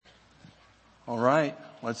All right,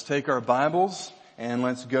 let's take our Bibles and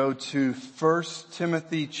let's go to 1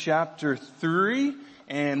 Timothy chapter 3,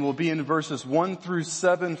 and we'll be in verses 1 through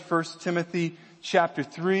 7, 1 Timothy chapter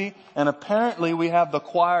 3. And apparently we have the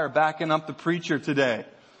choir backing up the preacher today.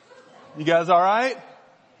 You guys all right?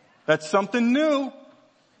 That's something new,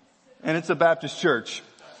 and it's a Baptist church.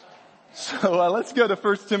 So let's go to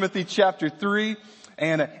 1 Timothy chapter 3.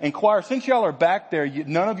 And choir, since y'all are back there,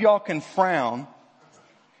 none of y'all can frown.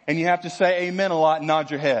 And you have to say amen a lot and nod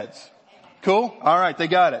your heads. Cool? Alright, they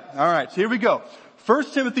got it. Alright, so here we go.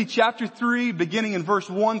 1 Timothy chapter 3, beginning in verse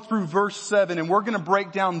 1 through verse 7. And we're going to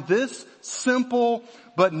break down this simple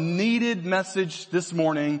but needed message this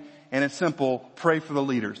morning. And it's simple. Pray for the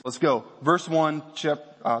leaders. Let's go. Verse 1,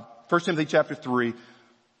 1 Timothy chapter 3.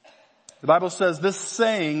 The Bible says, this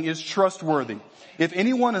saying is trustworthy. If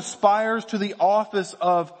anyone aspires to the office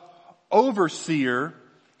of overseer,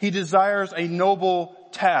 he desires a noble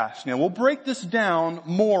task. Now we'll break this down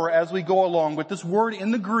more as we go along, but this word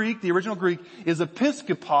in the Greek, the original Greek, is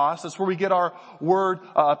episkopos. That's where we get our word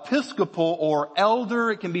episcopal or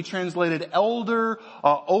elder. It can be translated elder,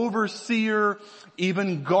 overseer,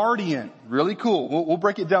 even guardian. Really cool. We'll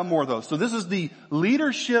break it down more though. So this is the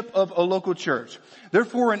leadership of a local church.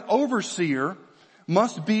 Therefore an overseer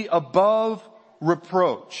must be above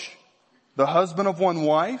reproach, the husband of one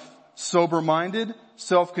wife, sober-minded,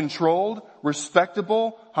 self-controlled,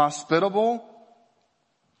 respectable, hospitable,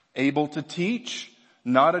 able to teach,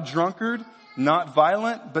 not a drunkard, not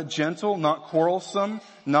violent, but gentle, not quarrelsome,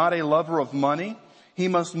 not a lover of money. He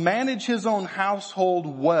must manage his own household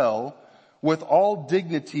well, with all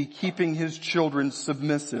dignity, keeping his children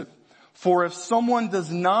submissive. For if someone does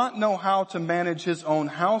not know how to manage his own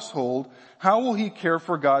household, how will he care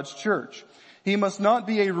for God's church? He must not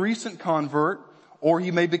be a recent convert, or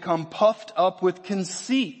he may become puffed up with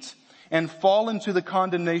conceit and fall into the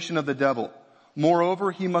condemnation of the devil.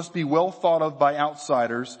 Moreover, he must be well thought of by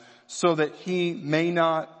outsiders so that he may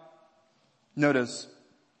not, notice,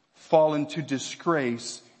 fall into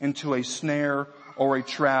disgrace, into a snare or a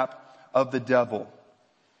trap of the devil.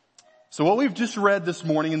 So what we've just read this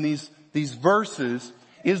morning in these verses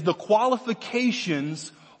is the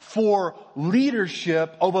qualifications for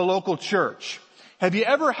leadership of a local church. Have you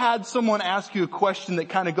ever had someone ask you a question that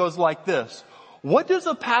kind of goes like this? What does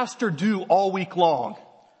a pastor do all week long?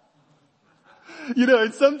 You know,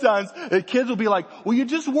 and sometimes kids will be like, well, you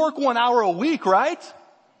just work 1 hour a week, right?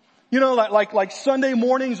 You know, like Sunday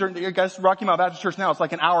mornings, or I guess Rocky Mount Baptist Church now, it's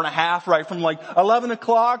like an hour and a half, right? From like 11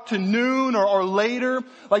 o'clock to noon or later.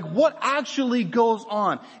 Like what actually goes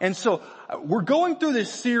on? And so we're going through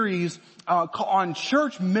this series on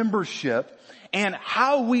church membership and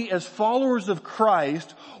how we as followers of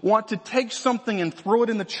Christ want to take something and throw it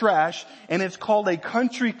in the trash, and it's called a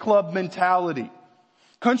country club mentality.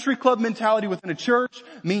 Country club mentality within a church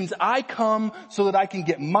means I come so that I can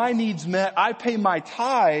get my needs met. I pay my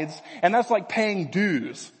tithes, and that's like paying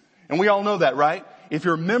dues. And we all know that, right? If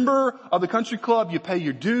you're a member of the country club, you pay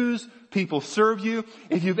your dues. People serve you.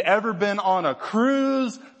 If you've ever been on a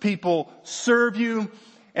cruise, people serve you.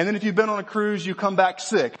 And then if you've been on a cruise, you come back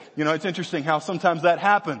sick. You know, it's interesting how sometimes that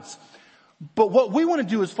happens. But what we want to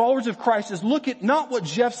do as followers of Christ is look at not what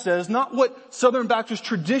Jeff says, not what Southern Baptist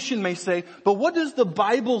tradition may say, but what does the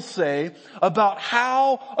Bible say about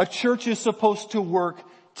how a church is supposed to work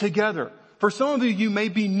together. For some of you may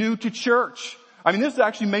be new to church. I mean, this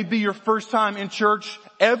actually may be your first time in church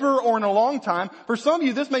ever or in a long time. For some of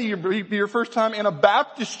you, this may be your first time in a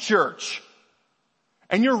Baptist church.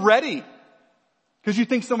 And you're ready. Because you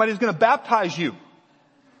think somebody's going to baptize you.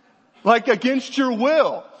 Like against your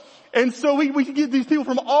will. And so we can get these people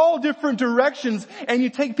from all different directions, and you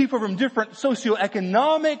take people from different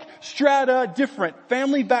socioeconomic strata, different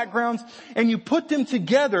family backgrounds, and you put them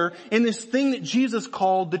together in this thing that Jesus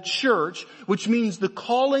called the church, which means the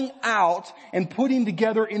calling out and putting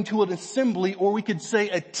together into an assembly, or we could say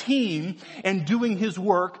a team, and doing his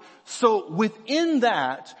work. So within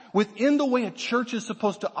that, within the way a church is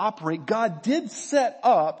supposed to operate, God did set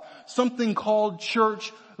up something called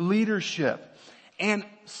church leadership. And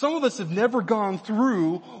some of us have never gone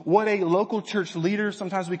through what a local church leader,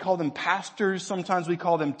 sometimes we call them pastors, sometimes we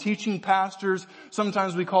call them teaching pastors,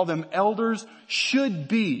 sometimes we call them elders, should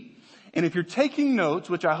be. And if you're taking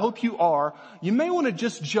notes, which I hope you are, you may want to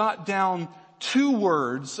just jot down 2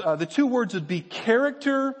 words. The 2 words would be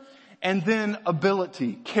character and then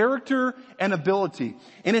ability. Character and ability.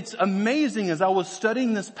 And it's amazing as I was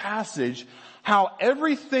studying this passage how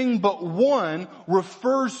everything but one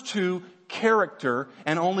refers to character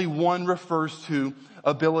and only one refers to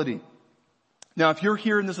ability. Now, if you're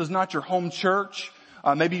here and this is not your home church,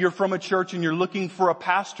 Maybe you're from a church and you're looking for a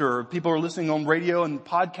pastor, or people are listening on radio and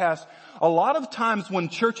podcasts. A lot of times when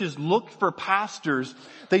churches look for pastors,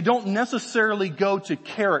 they don't necessarily go to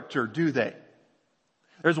character, do they?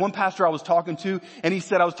 There's one pastor I was talking to, and he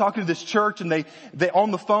said, I was talking to this church, and they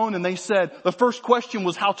on the phone, and they said, the first question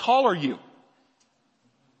was, how tall are you?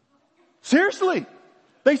 Seriously.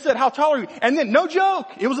 They said, how tall are you? And then, no joke,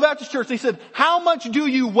 it was a Baptist church. They said, how much do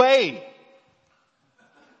you weigh?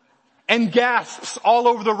 And gasps all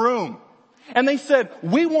over the room. And they said,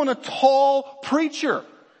 we want a tall preacher.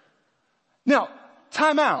 Now,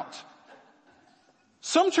 time out.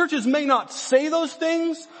 Some churches may not say those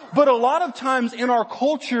things, but a lot of times in our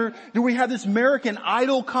culture, do we have this American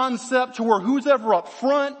Idol concept to where who's ever up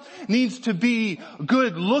front needs to be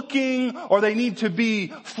good looking, or they need to be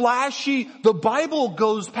flashy. The Bible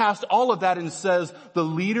goes past all of that and says the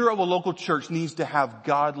leader of a local church needs to have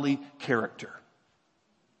godly character.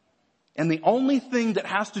 And the only thing that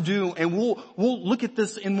has to do, and we'll look at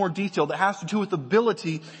this in more detail, that has to do with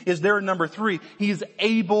ability is there in number 3. He is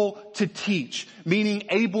able to teach, meaning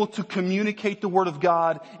able to communicate the Word of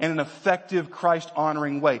God in an effective,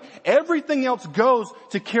 Christ-honoring way. Everything else goes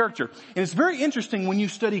to character. And it's very interesting when you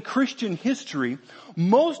study Christian history,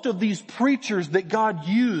 most of these preachers that God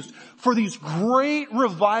used for these great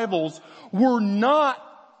revivals were not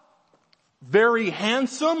very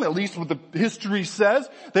handsome, at least what the history says.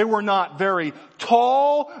 They were not very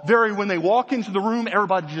tall, when they walk into the room,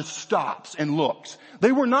 everybody just stops and looks.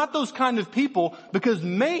 They were not those kind of people, because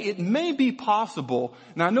it may be possible,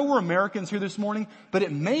 and I know we're Americans here this morning, but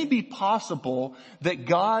it may be possible that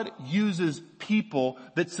God uses people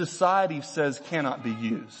that society says cannot be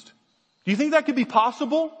used. Do you think that could be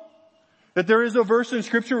possible? That there is a verse in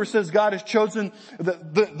Scripture where it says God has chosen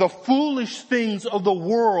the foolish things of the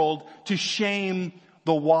world to shame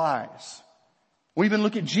the wise. We even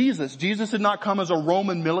look at Jesus. Jesus did not come as a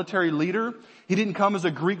Roman military leader. He didn't come as a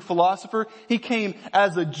Greek philosopher. He came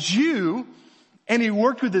as a Jew, and he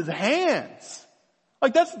worked with his hands.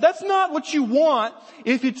 Like that's not what you want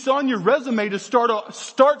if it's on your resume to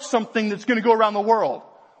start something that's going to go around the world.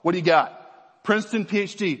 What do you got? Princeton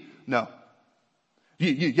PhD? No.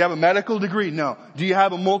 You have a medical degree? No. Do you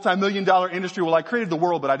have a multi-million-dollar industry? Well, I created the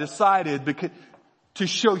world, but I decided to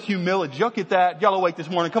show humility. Y'all get that? Y'all awake this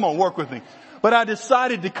morning? Come on, work with me. But I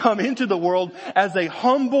decided to come into the world as a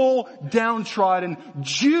humble, downtrodden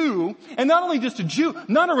Jew, and not only just a Jew,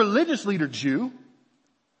 not a religious leader Jew,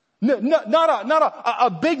 not a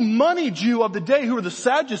big money Jew of the day who are the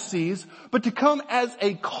Sadducees, but to come as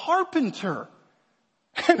a carpenter.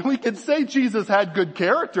 And we could say Jesus had good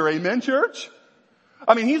character. Amen, church?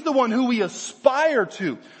 I mean, he's the one who we aspire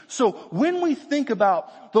to. So when we think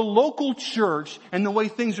about the local church and the way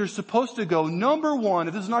things are supposed to go, number one,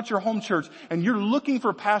 if this is not your home church and you're looking for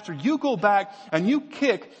a pastor, you go back and you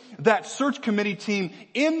kick that search committee team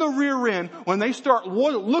in the rear end when they start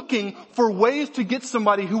looking for ways to get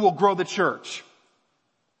somebody who will grow the church.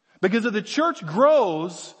 Because if the church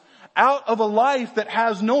grows out of a life that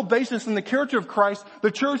has no basis in the character of Christ, the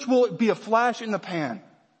church will be a flash in the pan.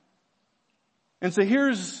 And so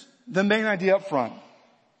here's the main idea up front.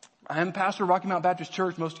 I am pastor of Rocky Mount Baptist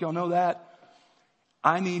Church. Most of y'all know that.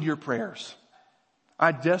 I need your prayers.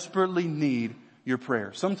 I desperately need your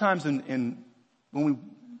prayers. Sometimes when we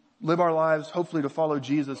live our lives, hopefully to follow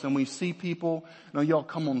Jesus, and we see people, y'all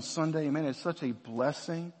come on Sunday, man, it's such a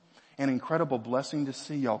blessing, an incredible blessing to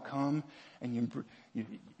see y'all come, and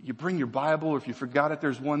you bring your Bible, or if you forgot it,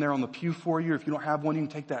 there's one there on the pew for you. If you don't have one, you can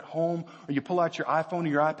take that home. Or you pull out your iPhone or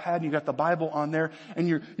your iPad and you got the Bible on there, and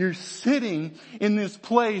you're sitting in this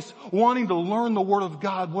place wanting to learn the Word of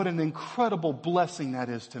God. What an incredible blessing that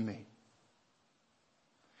is to me.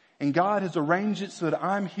 And God has arranged it so that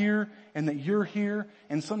I'm here and that you're here.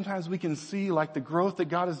 And sometimes we can see like the growth that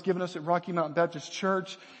God has given us at Rocky Mountain Baptist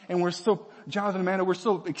Church. And Jonathan and Amanda, we're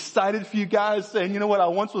so excited for you guys saying, you know what, I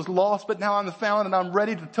once was lost, but now I'm found, and I'm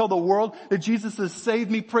ready to tell the world that Jesus has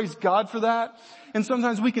saved me. Praise God for that. And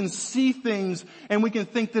sometimes we can see things and we can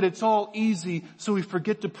think that it's all easy, so we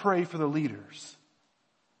forget to pray for the leaders.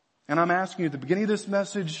 And I'm asking you at the beginning of this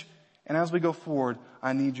message, and as we go forward,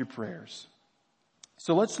 I need your prayers.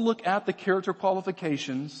 So let's look at the character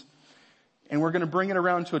qualifications, and we're going to bring it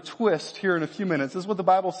around to a twist here in a few minutes. This is what the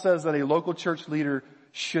Bible says that a local church leader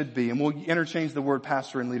should be, and we'll interchange the word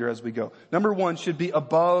pastor and leader as we go. Number one, should be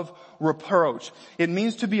above reproach. It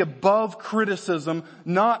means to be above criticism,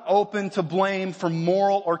 not open to blame for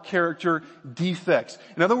moral or character defects.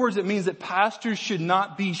 In other words, it means that pastors should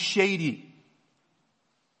not be shady.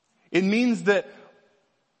 It means that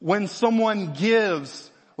when someone gives,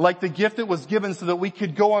 like the gift that was given so that we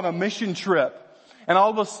could go on a mission trip, and all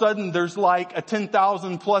of a sudden there's like a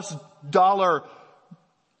 $10,000+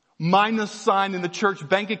 minus sign in the church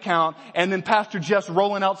bank account, and then Pastor Jeff's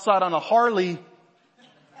rolling outside on a Harley,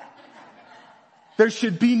 there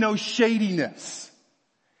should be no shadiness.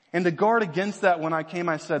 And to guard against that, when I came,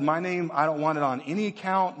 I said, my name, I don't want it on any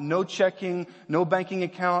account, no checking, no banking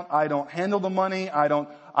account. I don't handle the money.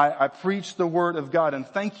 I preach the word of God. And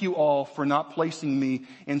thank you all for not placing me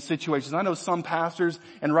in situations. I know some pastors,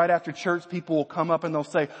 and right after church, people will come up and they'll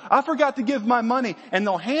say, I forgot to give my money. And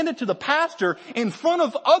they'll hand it to the pastor in front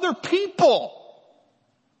of other people.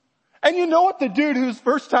 And you know what the dude who's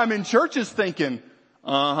first time in church is thinking?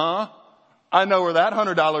 I know where that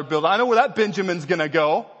 $100 bill, I know where that Benjamin's gonna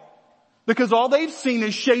go. Because all they've seen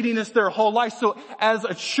is shadiness their whole life. So as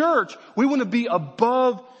a church, we want to be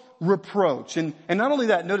above reproach. And not only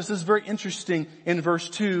that, notice this is very interesting in verse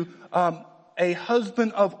 2, a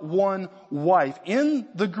husband of one wife. In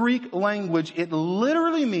the Greek language, it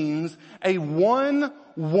literally means a one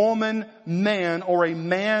woman man, or a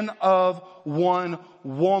man of one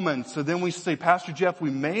woman. So then we say, Pastor Jeff,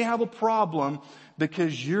 we may have a problem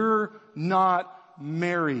because you're not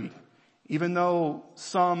married. Even though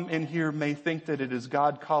some in here may think that it is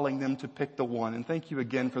God calling them to pick the one. And thank you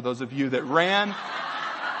again for those of you that ran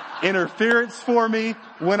interference for me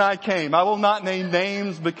when I came. I will not name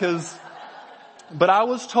names but I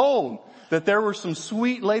was told that there were some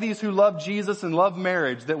sweet ladies who loved Jesus and loved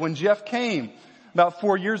marriage, that when Jeff came about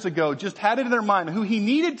 4 years ago, just had it in their mind who he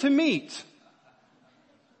needed to meet.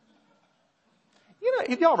 You know,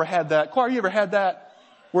 have y'all ever had that? Choir, you ever had that?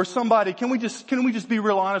 Where somebody, can we just be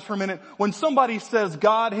real honest for a minute? When somebody says,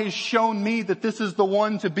 God has shown me that this is the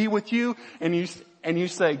one to be with you, and you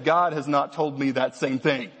say, God has not told me that same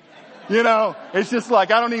thing. You know, it's just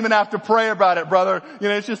like, I don't even have to pray about it, brother. You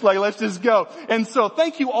know, it's just like, let's just go. And so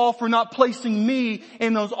thank you all for not placing me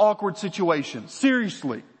in those awkward situations.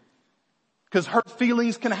 Seriously. Because hurt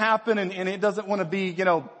feelings can happen, and it doesn't want to be, you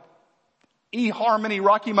know, eHarmony,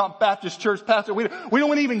 Rocky Mount Baptist Church pastor. We don't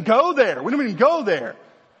want to even go there. We don't even go there.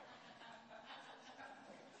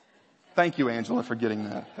 Thank you, Angela, for getting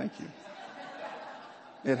that. Thank you.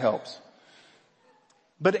 It helps.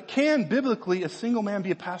 But it can, biblically, a single man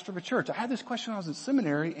be a pastor of a church? I had this question when I was in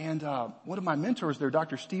seminary, and one of my mentors there,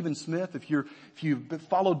 Dr. Stephen Smith, if you've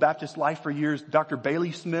followed Baptist life for years, Dr.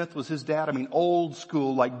 Bailey Smith was his dad. I mean, old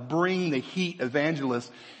school, like bring the heat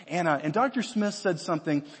evangelist. And Dr. Smith said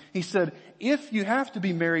something. He said, if you have to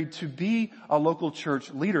be married to be a local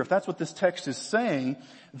church leader, if that's what this text is saying,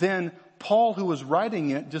 then Paul, who was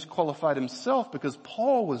writing it, disqualified himself because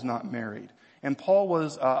Paul was not married. And Paul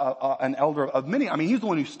was an elder of many. I mean, he's the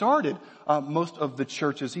one who started most of the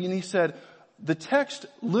churches. And he said, the text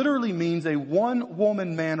literally means a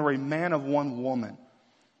one-woman man, or a man of one woman.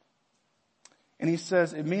 And he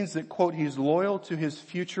says it means that, quote, he's loyal to his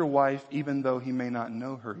future wife even though he may not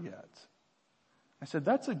know her yet. I said,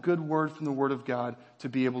 that's a good word from the Word of God to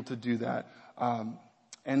be able to do that.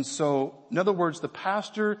 And so, in other words, the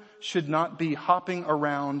pastor should not be hopping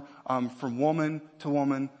around from woman to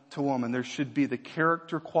woman to woman. There should be the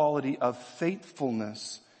character quality of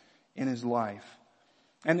faithfulness in his life.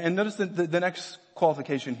 And notice the next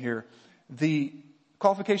qualification here. The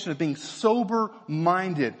qualification of being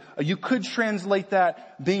sober-minded. You could translate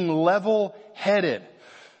that being level-headed.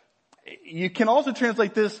 You can also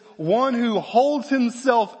translate this, one who holds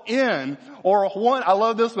himself in, or one, I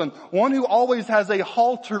love this one who always has a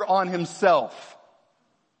halter on himself.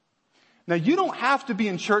 Now, you don't have to be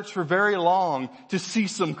in church for very long to see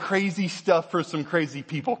some crazy stuff for some crazy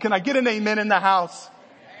people. Can I get an amen in the house?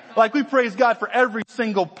 Like, we praise God for every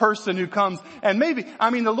single person who comes. And maybe,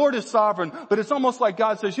 the Lord is sovereign, but it's almost like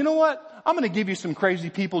God says, you know what? I'm going to give you some crazy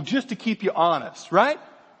people just to keep you honest, right?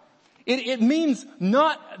 It means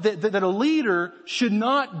not that a leader should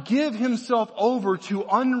not give himself over to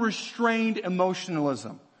unrestrained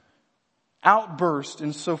emotionalism. Outburst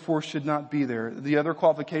and so forth should not be there. The other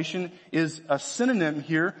qualification is a synonym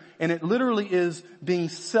here, and it literally is being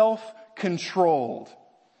self-controlled.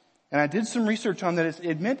 And I did some research on that.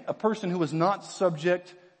 It meant a person who was not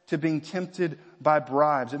subject to being tempted by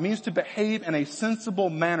bribes. It means to behave in a sensible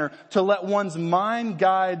manner, to let one's mind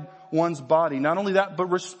guide one's body. Not only that, but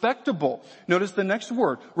respectable. Notice the next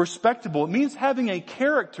word, respectable. It means having a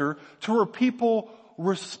character to where people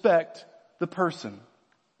respect the person.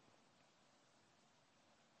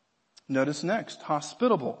 Notice next,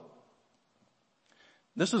 hospitable.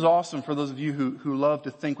 This is awesome for those of you who love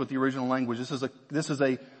to think with the original language. This is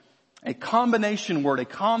a combination word, a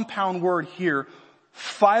compound word here.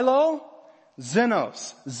 Philo,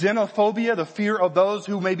 xenos, xenophobia, the fear of those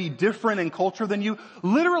who may be different in culture than you.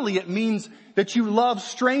 Literally, it means that you love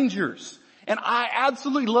strangers. And I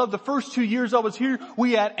absolutely loved the first 2 years I was here.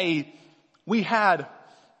 We had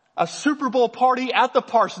a Super Bowl party at the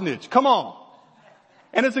parsonage. Come on.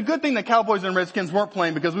 And it's a good thing that Cowboys and Redskins weren't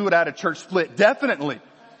playing, because we would have had a church split, definitely,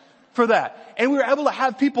 for that. And we were able to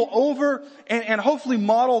have people over and hopefully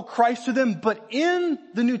model Christ to them. But in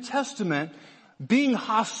the New Testament, being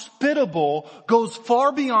hospitable goes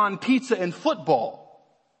far beyond pizza and football.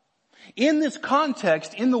 In this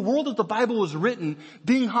context, in the world that the Bible was written,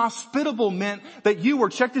 being hospitable meant that you were,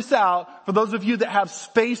 check this out, for those of you that have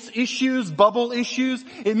space issues, bubble issues,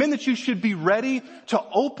 it meant that you should be ready to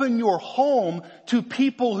open your home to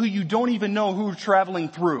people who you don't even know who are traveling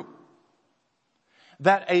through.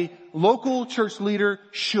 That a local church leader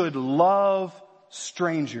should love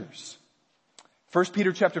strangers. 1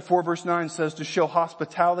 Peter chapter 4 verse 9 says to show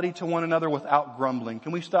hospitality to one another without grumbling.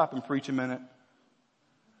 Can we stop and preach a minute?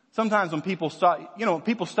 Sometimes when people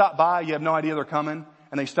stop by, you have no idea they're coming,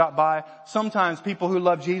 and they stop by. Sometimes people who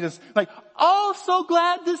love Jesus, like, oh, so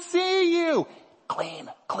glad to see you. Clean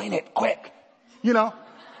it, quick. You know?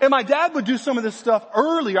 And my dad would do some of this stuff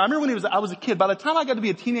earlier. I remember when I was a kid. By the time I got to be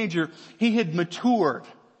a teenager, he had matured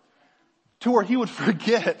to where he would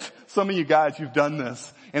forget. Some of you guys, you've done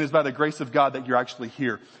this, and it's by the grace of God that you're actually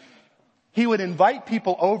here. He would invite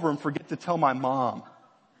people over and forget to tell my mom.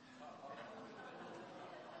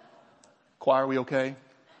 Choir, are we okay?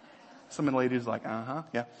 Some of the ladies like,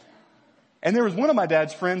 yeah. And there was one of my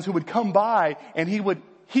dad's friends who would come by, and he would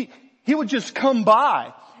just come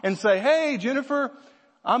by and say, hey, Jennifer,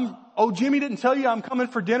 Jimmy didn't tell you I'm coming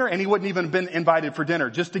for dinner. And he wouldn't even have been invited for dinner,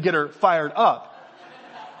 just to get her fired up.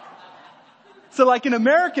 So like in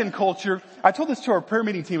American culture, I told this to our prayer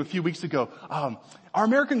meeting team a few weeks ago. Our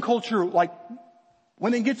American culture, like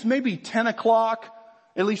when it gets maybe 10 o'clock,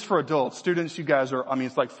 at least for adults, students, you guys are,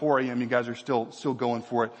 it's like 4 a.m. You guys are still going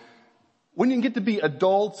for it. When you get to be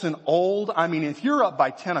adults and old, if you're up by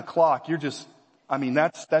 10 o'clock, you're just,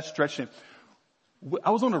 that's stretching it. I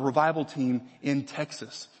was on a revival team in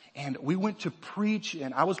Texas, and we went to preach,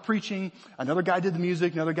 and I was preaching. Another guy did the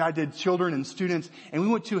music, another guy did children and students, and we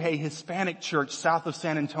went to a Hispanic church south of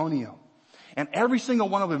San Antonio. And every single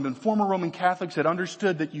one of them, and former Roman Catholics, had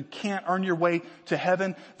understood that you can't earn your way to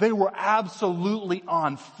heaven. They were absolutely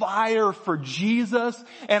on fire for Jesus.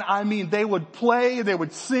 And they would play, they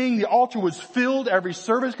would sing. The altar was filled every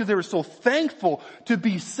service because they were so thankful to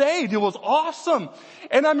be saved. It was awesome.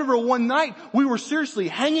 And I remember one night we were seriously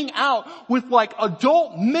hanging out with like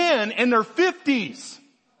adult men in their 50s.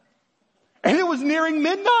 And it was nearing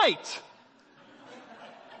midnight.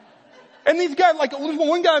 And these guys, like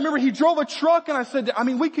one guy, I remember he drove a truck, and I said,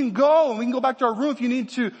 we can go, and we can go back to our room if you need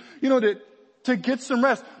to, to get some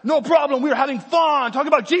rest. No problem. We were having fun talking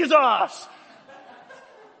about Jesus.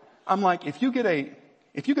 I'm like, if you get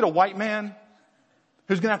a white man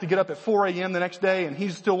who's going to have to get up at 4 a.m. the next day, and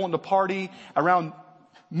he's still wanting to party around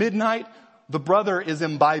midnight, the brother is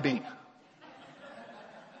imbibing.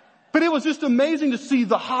 But it was just amazing to see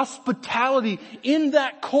the hospitality in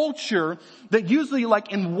that culture that usually,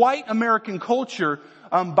 like in white American culture,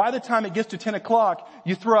 by the time it gets to 10 o'clock,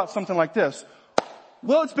 you throw out something like this.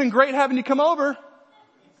 Well, it's been great having you come over.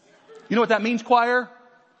 You know what that means, choir?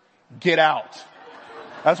 Get out.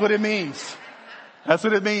 That's what it means. That's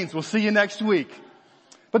what it means. We'll see you next week.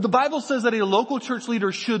 But the Bible says that a local church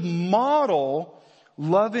leader should model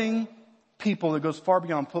loving people that goes far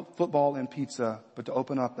beyond football and pizza, but to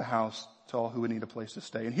open up the house to all who would need a place to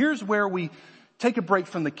stay. And here's where we take a break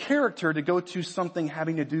from the character to go to something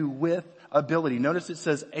having to do with ability. Notice it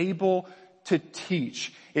says able to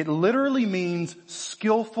teach. It literally means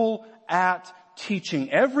skillful at teaching.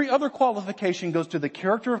 Every other qualification goes to the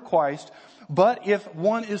character of Christ, but if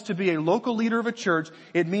one is to be a local leader of a church,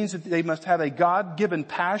 it means that they must have a God-given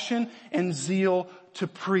passion and zeal to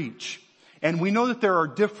preach. And we know that there are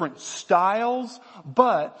different styles,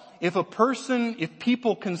 but if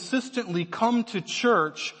people consistently come to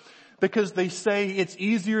church because they say it's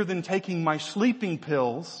easier than taking my sleeping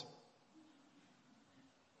pills,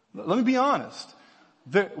 let me be honest.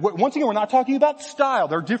 Once again, we're not talking about style.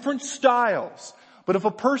 There are different styles. But if a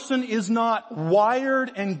person is not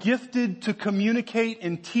wired and gifted to communicate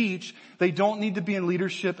and teach, they don't need to be in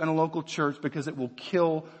leadership in a local church because it will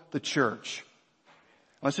kill the church.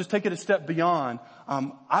 Let's just take it a step beyond.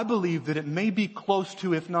 I believe that it may be close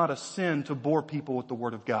to, if not a sin, to bore people with the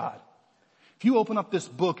Word of God. If you open up this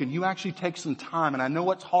book and you actually take some time, and I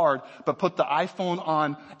know it's hard, but put the iPhone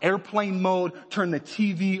on airplane mode, turn the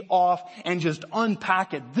TV off, and just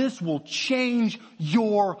unpack it, this will change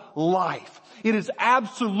your life. It is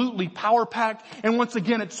absolutely power-packed, and once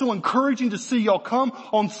again, it's so encouraging to see y'all come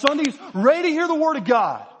on Sundays ready to hear the Word of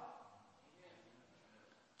God.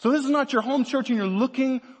 So this is not your home church and you're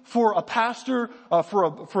looking for a pastor,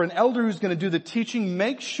 for an elder who's going to do the teaching.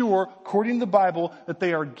 Make sure, according to the Bible, that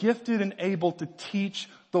they are gifted and able to teach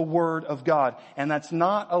the Word of God. And that's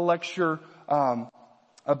not a lecture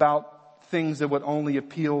about things that would only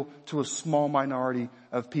appeal to a small minority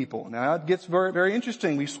of people. Now it gets very, very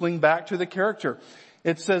interesting. We swing back to the character.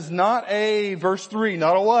 It says verse 3,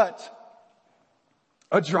 not a what?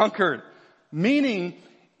 A drunkard. Meaning,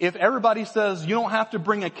 if everybody says you don't have to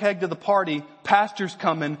bring a keg to the party, pastor's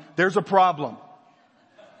coming, there's a problem.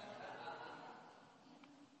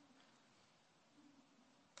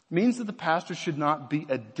 Means that the pastor should not be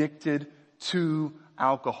addicted to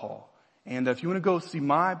alcohol. And if you want to go see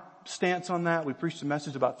my stance on that, we preached a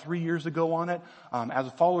message about 3 years ago on it. As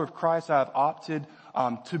a follower of Christ, I have opted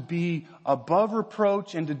to be above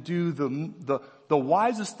reproach and to do the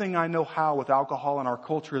wisest thing I know how with alcohol in our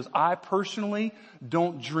culture is I personally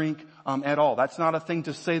don't drink at all. That's not a thing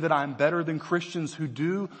to say that I'm better than Christians who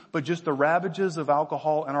do, but just the ravages of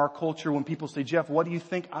alcohol in our culture. When people say, Jeff, what do you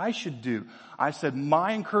think I should do? I said,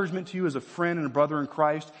 my encouragement to you as a friend and a brother in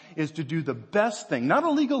Christ is to do the best thing, not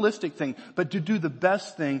a legalistic thing, but to do the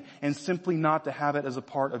best thing and simply not to have it as a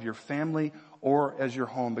part of your family or as your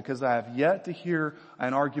home, because I have yet to hear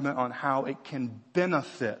an argument on how it can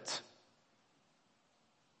benefit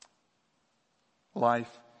life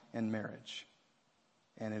and marriage.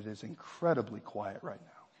 And it is incredibly quiet right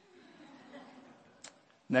now.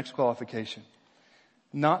 Next qualification.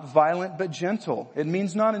 Not violent, but gentle. It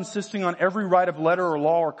means not insisting on every right of letter or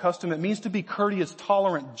law or custom. It means to be courteous,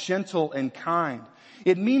 tolerant, gentle, and kind.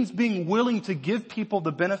 It means being willing to give people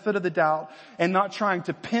the benefit of the doubt and not trying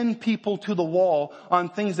to pin people to the wall on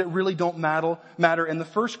things that really don't matter in the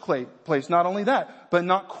first place. Not only that, but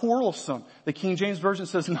not quarrelsome. The King James Version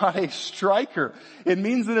says not a striker. It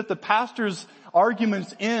means that if the pastor's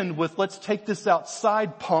arguments end with, let's take this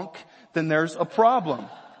outside, punk, then there's a problem.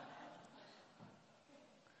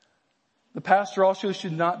 The pastor also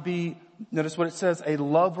should not be, notice what it says, a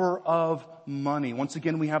lover of money. Once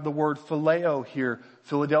again, we have the word phileo here.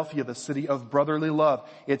 Philadelphia, the city of brotherly love.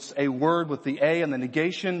 It's a word with the A and the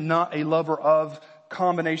negation, not a lover of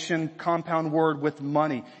compound word with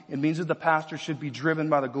money. It means that the pastor should be driven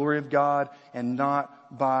by the glory of God and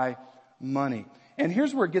not by money. And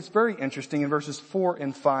here's where it gets very interesting in verses 4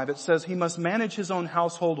 and 5. It says he must manage his own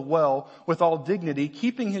household well with all dignity,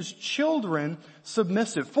 keeping his children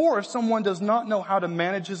submissive. For if someone does not know how to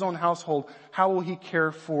manage his own household, how will he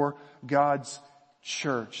care for God's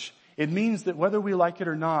church? It means that whether we like it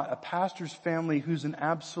or not, a pastor's family who's an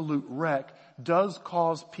absolute wreck does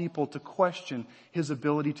cause people to question his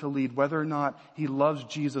ability to lead, whether or not he loves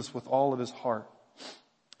Jesus with all of his heart.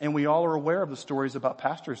 And we all are aware of the stories about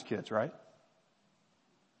pastors' kids, right?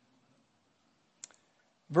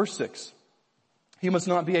 Verse 6, he must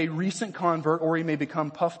not be a recent convert or he may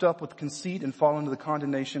become puffed up with conceit and fall into the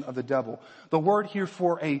condemnation of the devil. The word here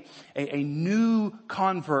for a new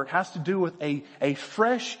convert has to do with a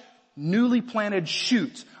fresh, newly planted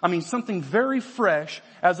shoot. I mean something very fresh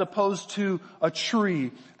as opposed to a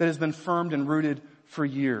tree that has been firmed and rooted for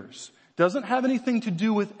years. Doesn't have anything to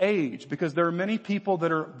do with age, because there are many people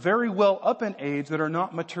that are very well up in age that are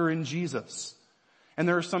not mature in Jesus. And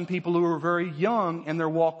there are some people who are very young in their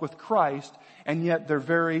walk with Christ, and yet they're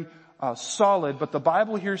very solid. But the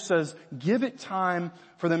Bible here says, give it time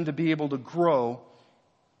for them to be able to grow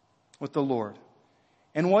with the Lord.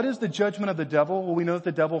 And what is the judgment of the devil? Well, we know that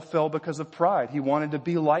the devil fell because of pride. He wanted to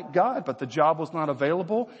be like God, but the job was not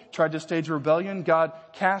available. Tried to stage a rebellion. God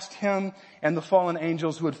cast him and the fallen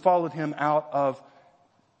angels who had followed him out of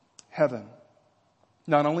heaven.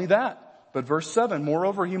 Not only that, but verse 7,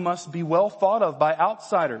 moreover, he must be well thought of by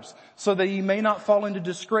outsiders so that he may not fall into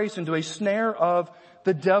disgrace, into a snare of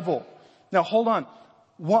the devil. Now hold on.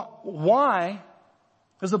 Why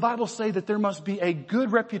does the Bible say that there must be a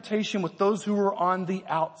good reputation with those who are on the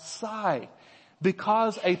outside?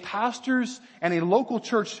 Because a pastor's and a local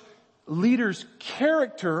church leader's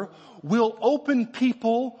character will open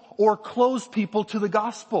people or close people to the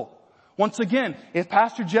gospel. Once again, if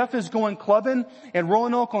Pastor Jeff is going clubbing in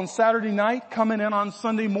Roanoke on Saturday night, coming in on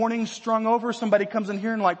Sunday morning strung over, somebody comes in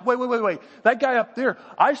here and like, wait, that guy up there,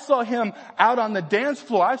 I saw him out on the dance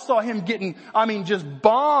floor. I saw him getting, just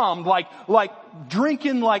bombed, like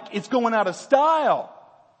drinking like it's going out of style.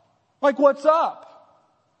 Like, what's up?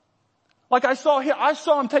 Like I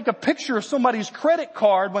saw him take a picture of somebody's credit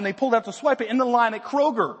card when they pulled out to swipe it in the line at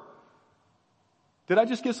Kroger. Did I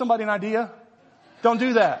just give somebody an idea? Don't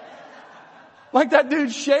do that. Like that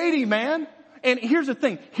dude's shady, man. And here's the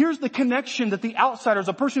thing. Here's the connection that the outsiders,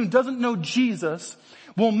 a person who doesn't know Jesus,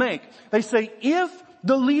 will make. They say, if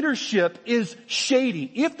the leadership is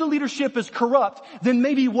shady, if the leadership is corrupt, then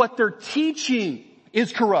maybe what they're teaching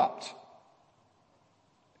is corrupt.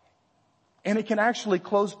 And it can actually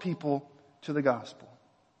close people to the gospel.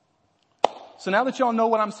 So now that y'all know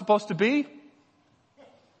what I'm supposed to be,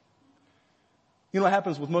 you know what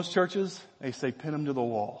happens with most churches? They say pin them to the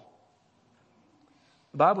wall.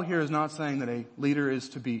 The Bible here is not saying that a leader is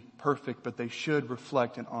to be perfect, but they should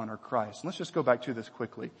reflect and honor Christ. And let's just go back to this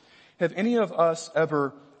quickly. Have any of us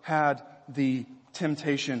ever had the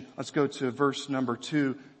temptation, let's go to verse number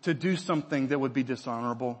 2, to do something that would be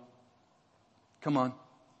dishonorable? Come on.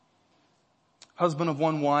 Husband of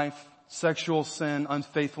one wife, sexual sin,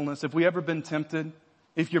 unfaithfulness. Have we ever been tempted?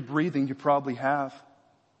 If you're breathing, you probably have.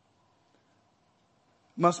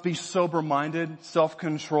 Must be sober-minded,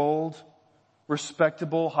 self-controlled,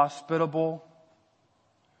 respectable, hospitable,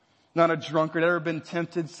 not a drunkard. Ever been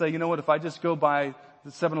tempted to say, you know what, if I just go by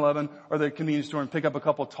the 7-Eleven or the convenience store and pick up a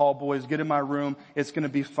couple of tall boys, get in my room, it's going to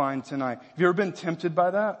be fine tonight. Have you ever been tempted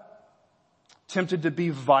by that? Tempted to be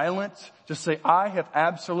violent? Just say, I have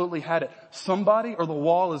absolutely had it. Somebody or the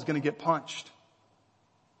wall is going to get punched.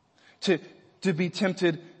 To be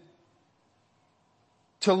tempted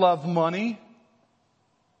to love money.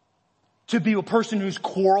 To be a person who's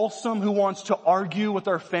quarrelsome, who wants to argue with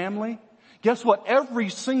our family. Guess what? Every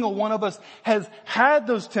single one of us has had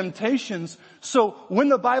those temptations. So when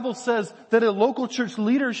the Bible says that a local church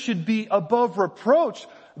leader should be above reproach,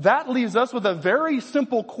 that leaves us with a very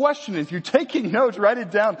simple question. If you're taking notes, write it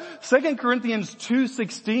down. 2 Corinthians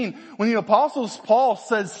 2:16, when the Apostle Paul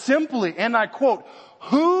says simply, and I quote,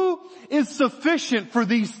 who is sufficient for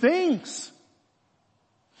these things?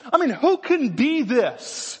 I mean, who can be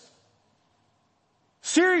this?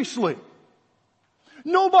 Seriously.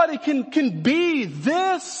 Nobody can be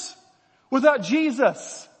this without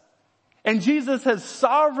Jesus. And Jesus has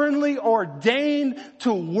sovereignly ordained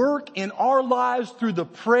to work in our lives through the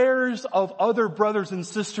prayers of other brothers and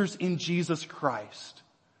sisters in Jesus Christ.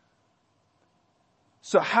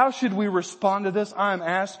 So how should we respond to this? I'm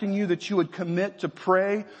asking you that you would commit to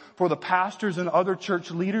pray for the pastors and other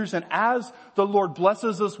church leaders. And as the Lord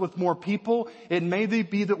blesses us with more people, it may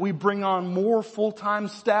be that we bring on more full-time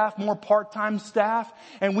staff, more part-time staff,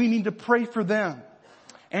 and we need to pray for them.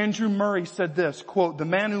 Andrew Murray said this, quote, the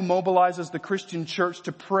man who mobilizes the Christian church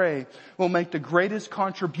to pray will make the greatest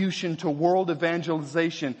contribution to world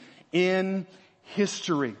evangelization in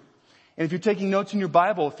history. And if you're taking notes in your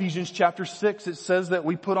Bible, Ephesians chapter 6, it says that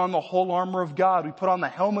we put on the whole armor of God. We put on the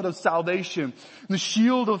helmet of salvation, the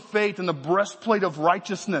shield of faith, and the breastplate of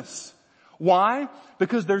righteousness. Why?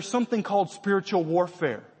 Because there's something called spiritual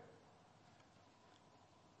warfare.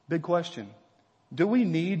 Big question. Do we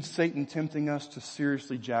need Satan tempting us to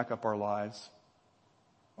seriously jack up our lives?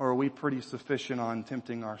 Or are we pretty sufficient on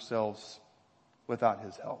tempting ourselves without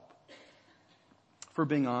his help? If we're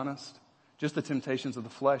being honest, just the temptations of the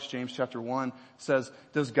flesh, James chapter 1 says,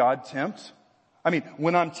 does God tempt? I mean,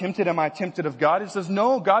 when I'm tempted, am I tempted of God? It says,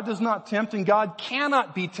 no, God does not tempt and God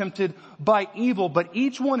cannot be tempted by evil, but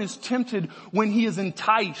each one is tempted when he is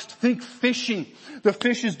enticed. Think fishing. The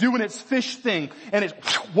fish is doing its fish thing and it's,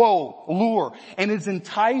 lure. And it's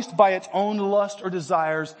enticed by its own lust or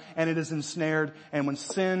desires and it is ensnared. And when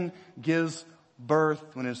sin gives birth,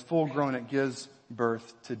 when it is full grown, it gives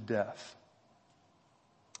birth to death.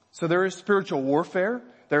 So there is spiritual warfare.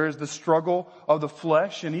 There is the struggle of the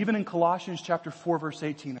flesh. And even in Colossians chapter 4 verse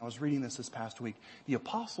 18, I was reading this past week. The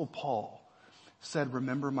Apostle Paul said,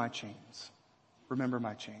 remember my chains. Remember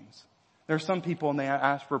my chains. There are some people and they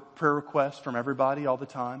ask for prayer requests from everybody all the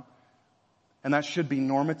time. And that should be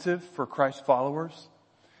normative for Christ followers.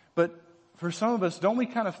 But for some of us, don't we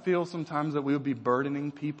kind of feel sometimes that we would be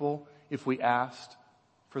burdening people if we asked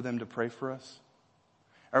for them to pray for us?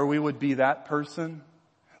 Or we would be that person.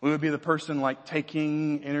 We would be the person like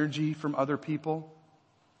taking energy from other people.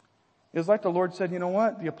 It was like the Lord said, you know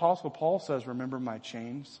what? The Apostle Paul says, remember my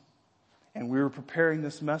chains. And we were preparing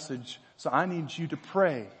this message. So I need you to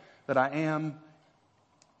pray that I am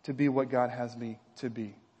to be what God has me to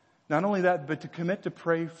be. Not only that, but to commit to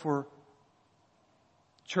pray for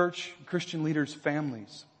church, Christian leaders'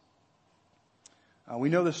 families. We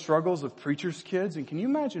know the struggles of preachers' kids. And can you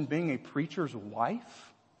imagine being a preacher's wife?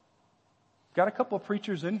 Got a couple of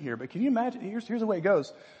preachers in here, but can you imagine? Here's the way it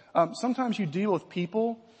goes. Sometimes you deal with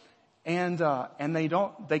people and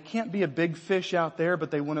they can't be a big fish out there,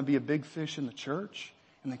 but they want to be a big fish in the church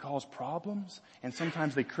and they cause problems. And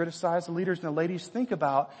sometimes they criticize the leaders. Now ladies, think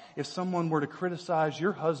about if someone were to criticize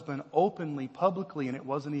your husband openly, publicly, and it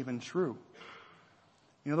wasn't even true.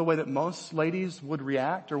 You know the way that most ladies would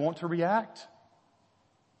react or want to react?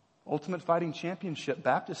 Ultimate Fighting Championship,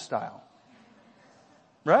 Baptist style.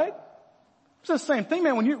 Right? It's the same thing,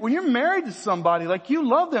 man. When you're married to somebody, like you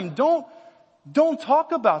love them, don't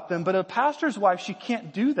talk about them. But a pastor's wife, she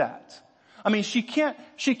can't do that. I mean, she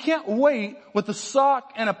can't wait with a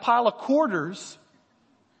sock and a pile of quarters.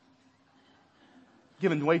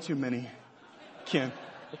 Giving way too many, Ken,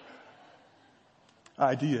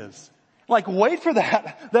 ideas. Like wait for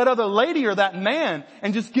that other lady or that man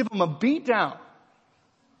and just give them a beat down.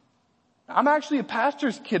 I'm actually a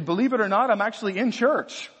pastor's kid. Believe it or not, I'm actually in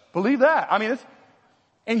church. Believe that. I mean,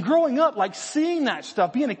 and growing up, like seeing that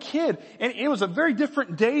stuff, being a kid, and it was a very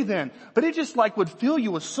different day then, but it just like would fill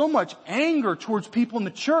you with so much anger towards people in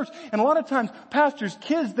the church. And a lot of times, pastors'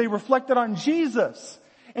 kids, they reflected on Jesus.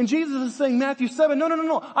 And Jesus is saying, Matthew 7,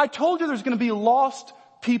 no. I told you there's going to be lost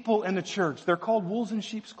people in the church. They're called wolves in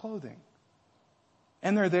sheep's clothing.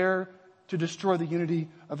 And they're there to destroy the unity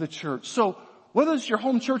of the church. So whether it's your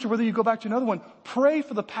home church or whether you go back to another one, pray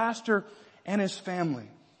for the pastor and his family.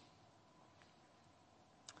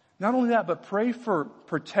 Not only that, but pray for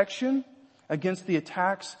protection against the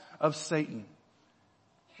attacks of Satan.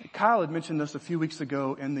 Kyle had mentioned this a few weeks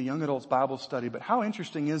ago in the Young Adults Bible study, but how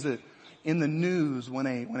interesting is it in the news when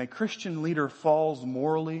a Christian leader falls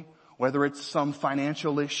morally, whether it's some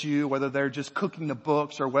financial issue, whether they're just cooking the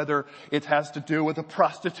books, or whether it has to do with a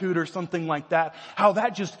prostitute or something like that, how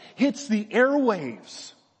that just hits the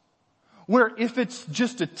airwaves. Where if it's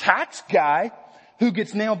just a tax guy who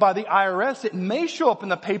gets nailed by the IRS, it may show up in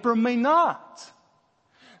the paper, may not.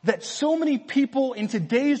 That so many people in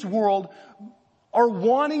today's world are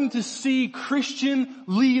wanting to see Christian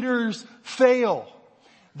leaders fail.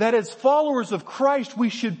 That as followers of Christ, we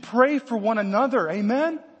should pray for one another.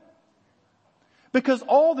 Amen? Because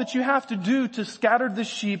all that you have to do to scatter the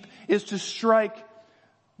sheep is to strike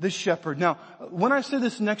the shepherd. Now, when I say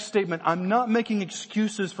this next statement, I'm not making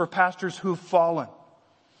excuses for pastors who've fallen.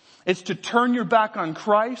 It's to turn your back on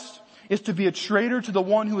Christ. It's to be a traitor to the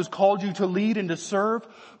one who has called you to lead and to serve.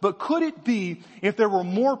 But could it be, if there were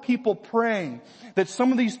more people praying, that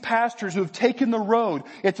some of these pastors who have taken the road,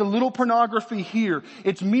 it's a little pornography here,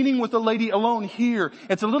 it's meeting with a lady alone here,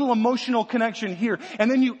 it's a little emotional connection here,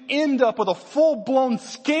 and then you end up with a full-blown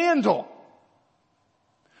scandal.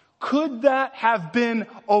 Could that have been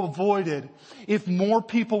avoided if more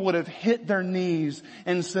people would have hit their knees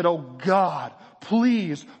and said, oh God,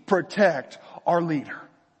 please protect our leader.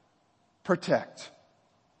 Protect.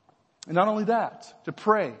 And not only that, to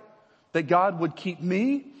pray that God would keep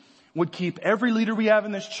me, would keep every leader we have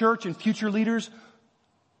in this church and future leaders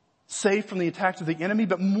safe from the attacks of the enemy.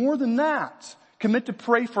 But more than that, commit to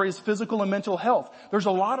pray for his physical and mental health. There's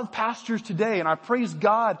a lot of pastors today, and I praise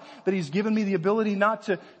God that he's given me the ability not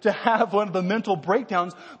to have one of the mental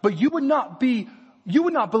breakdowns, but you would not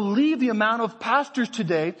believe the amount of pastors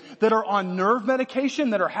today that are on nerve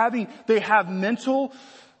medication, they have mental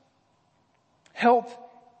health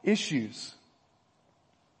issues.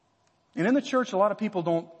 And in the church, a lot of people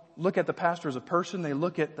don't look at the pastor as a person. They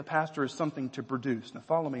look at the pastor as something to produce. Now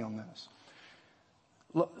follow me on this.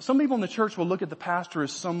 Some people in the church will look at the pastor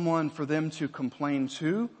as someone for them to complain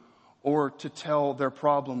to, or to tell their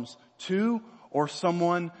problems to, or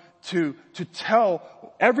someone to tell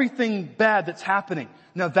everything bad that's happening.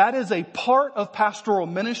 Now that is a part of pastoral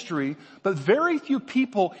ministry, but very few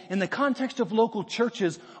people in the context of local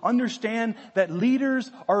churches understand that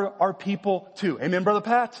leaders are people too. Amen, Brother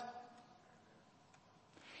Pat?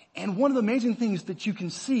 And one of the amazing things that you can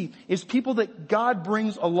see is people that God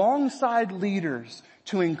brings alongside leaders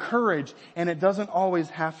to encourage, and it doesn't always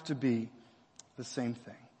have to be the same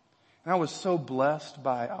thing. And I was so blessed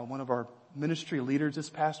by one of our ministry leaders this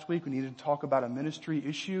past week. We needed to talk about a ministry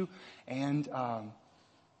issue, and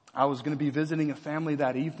I was going to be visiting a family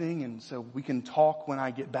that evening, and so we can talk when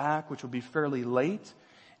I get back, which will be fairly late.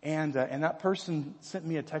 And that person sent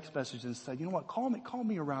me a text message and said, you know what, call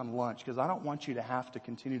me around lunch, because I don't want you to have to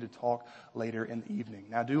continue to talk later in the evening.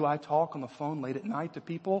 Now, do I talk on the phone late at night to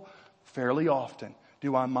people? Fairly often.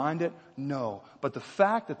 Do I mind it? No. But the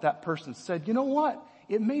fact that person said, you know what,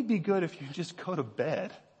 it may be good if you just go to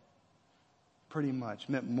bed, pretty much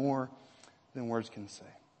meant more than words can say.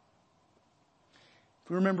 If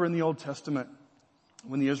we remember in the Old Testament,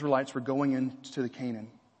 when the Israelites were going into the Canaan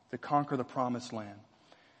to conquer the promised land,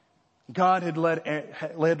 God had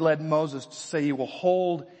led Moses to say he will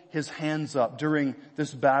hold his hands up during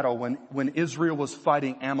this battle when Israel was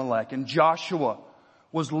fighting Amalek, and Joshua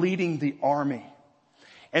was leading the army.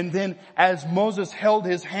 And then as Moses held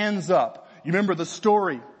his hands up, you remember the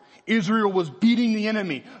story, Israel was beating the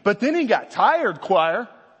enemy, but then he got tired, choir.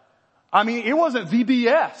 I mean, it wasn't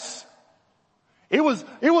VBS. It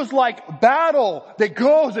was like battle that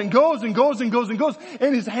goes and goes and goes and goes and goes.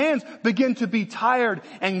 And his hands begin to be tired.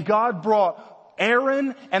 And God brought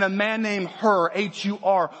Aaron and a man named Hur,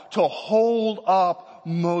 H-U-R, to hold up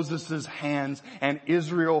Moses' hands, and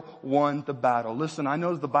Israel won the battle. Listen, I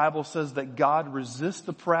know the Bible says that God resists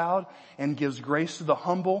the proud and gives grace to the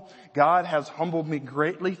humble. God has humbled me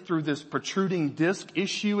greatly through this protruding disc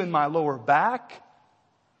issue in my lower back.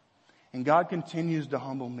 And God continues to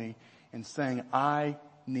humble me in saying, I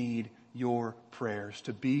need your prayers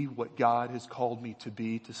to be what God has called me to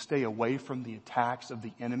be, to stay away from the attacks of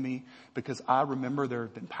the enemy. Because I remember there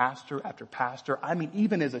have been pastor after pastor. I mean,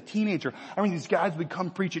 even as a teenager, these guys would come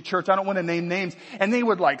preach at church. I don't want to name names. And they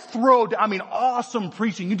would awesome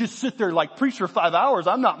preaching. You just sit there preach for 5 hours.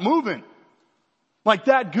 I'm not moving.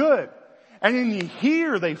 That good. And then you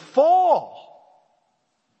hear they fall.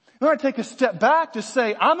 And I take a step back to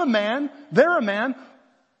say, I'm a man. They're a man.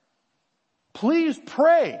 Please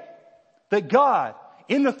pray that God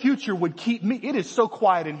in the future would keep me. It is so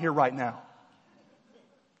quiet in here right now.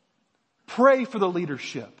 Pray for the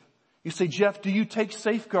leadership. You say, Jeff, do you take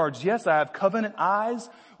safeguards? Yes, I have Covenant Eyes,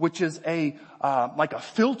 which is like a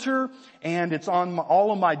filter, and it's on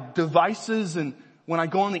all of my devices. And when I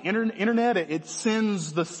go on the internet, it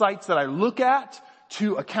sends the sites that I look at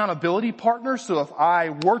to accountability partners. So if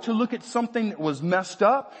I were to look at something that was messed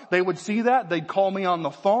up, they would see that. They'd call me on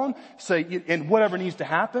the phone, say, and whatever needs to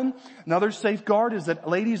happen. Another safeguard is that,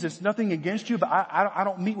 ladies, it's nothing against you, but I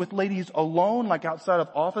don't meet with ladies alone, outside of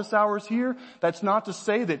office hours here. That's not to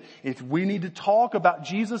say that if we need to talk about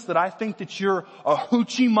Jesus, that I think that you're a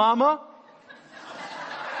hoochie mama.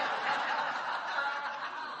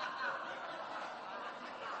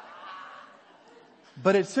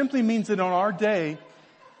 But it simply means that on our day,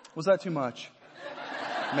 was that too much?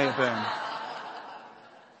 May have been.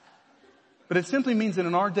 But it simply means that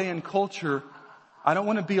in our day and culture, I don't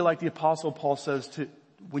want to be like the Apostle Paul says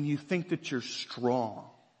when you think that you're strong.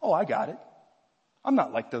 Oh, I got it. I'm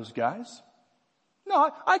not like those guys. No,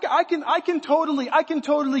 I can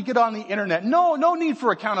totally get on the internet. No need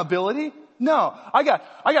for accountability. No, I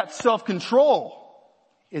got self-control.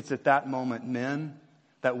 It's at that moment, men,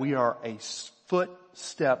 that we are a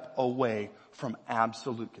footstep away from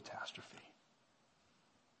absolute catastrophe.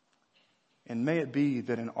 And may it be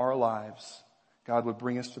that in our lives, God would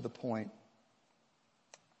bring us to the point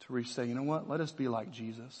to where we say, you know what? Let us be like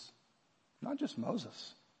Jesus. Not just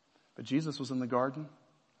Moses, but Jesus was in the garden,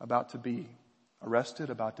 about to be arrested,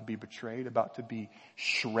 about to be betrayed, about to be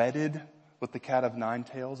shredded with the cat of nine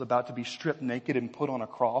tails, about to be stripped naked and put on a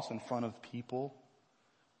cross in front of people.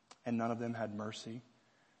 And none of them had mercy.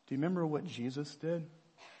 Do you remember what Jesus did?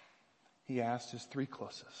 He asked his three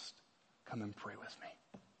closest, come and pray with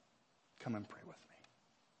me. Come and pray with me.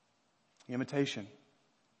 The invitation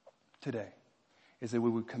today is that we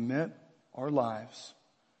would commit our lives.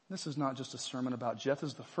 This is not just a sermon about Jeff.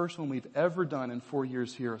 This is the first one we've ever done in 4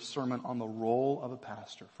 years here, a sermon on the role of a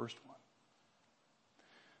pastor. First one.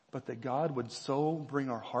 But that God would so bring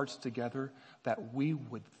our hearts together that we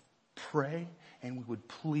would pray and we would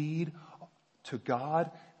plead to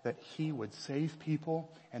God that he would save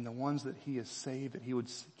people, and the ones that he has saved, that he would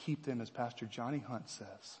keep them, as Pastor Johnny Hunt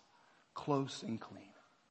says, close and clean.